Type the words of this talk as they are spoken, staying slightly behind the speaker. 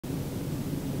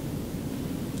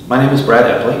My name is Brad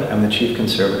Epley. I'm the Chief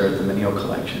Conservator at the Menil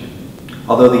collection.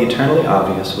 Although the Eternally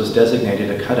Obvious was designated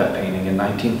a cut-up painting in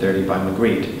 1930 by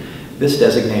Magritte, this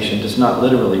designation does not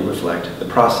literally reflect the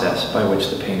process by which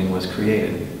the painting was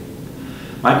created.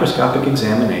 Microscopic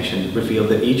examination revealed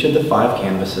that each of the 5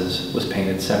 canvases was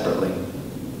painted separately.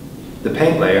 The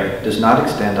paint layer does not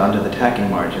extend onto the tacking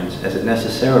margins as it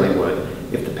necessarily would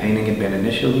if the painting had been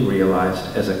initially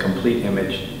realized as a complete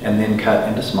image and then cut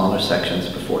into smaller sections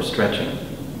before stretching.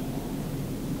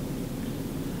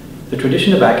 The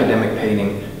tradition of academic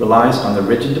painting relies on the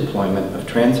rigid deployment of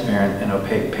transparent and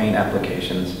opaque paint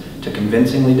applications to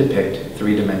convincingly depict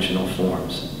 3-dimensional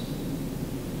forms.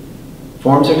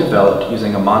 Forms are developed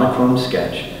using a monochrome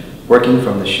sketch, working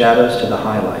from the shadows to the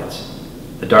highlights.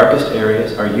 The darkest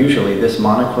areas are usually this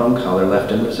monochrome color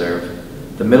left in reserve.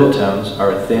 The middle tones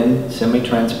are a thin,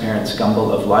 semi-transparent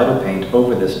scumble of lighter paint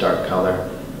over this dark color,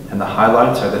 and the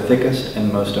highlights are the thickest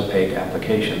and most opaque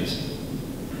applications.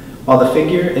 While the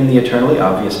figure in the Eternally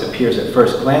Obvious appears at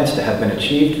first glance to have been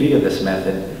achieved via this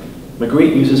method,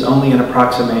 Magritte uses only an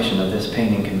approximation of this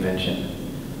painting convention.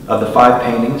 Of the 5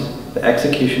 paintings, the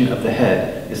execution of the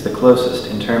head is the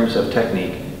closest in terms of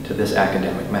technique to this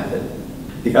academic method.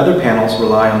 The other panels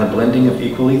rely on the blending of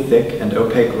equally thick and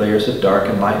opaque layers of dark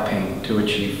and light paint to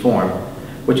achieve form,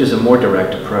 which is a more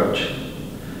direct approach.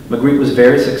 Magritte was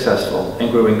very successful,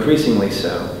 and grew increasingly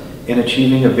so, in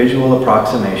achieving a visual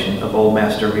approximation of Old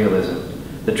Master realism,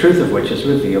 the truth of which is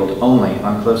revealed only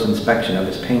on close inspection of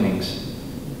his paintings.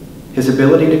 His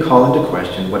ability to call into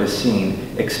question what is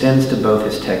seen extends to both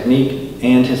his technique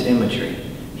and his imagery.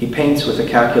 He paints with a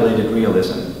calculated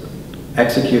realism,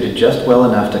 executed just well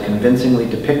enough to convincingly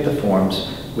depict the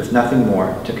forms with nothing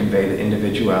more to convey the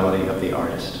individuality of the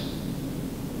artist.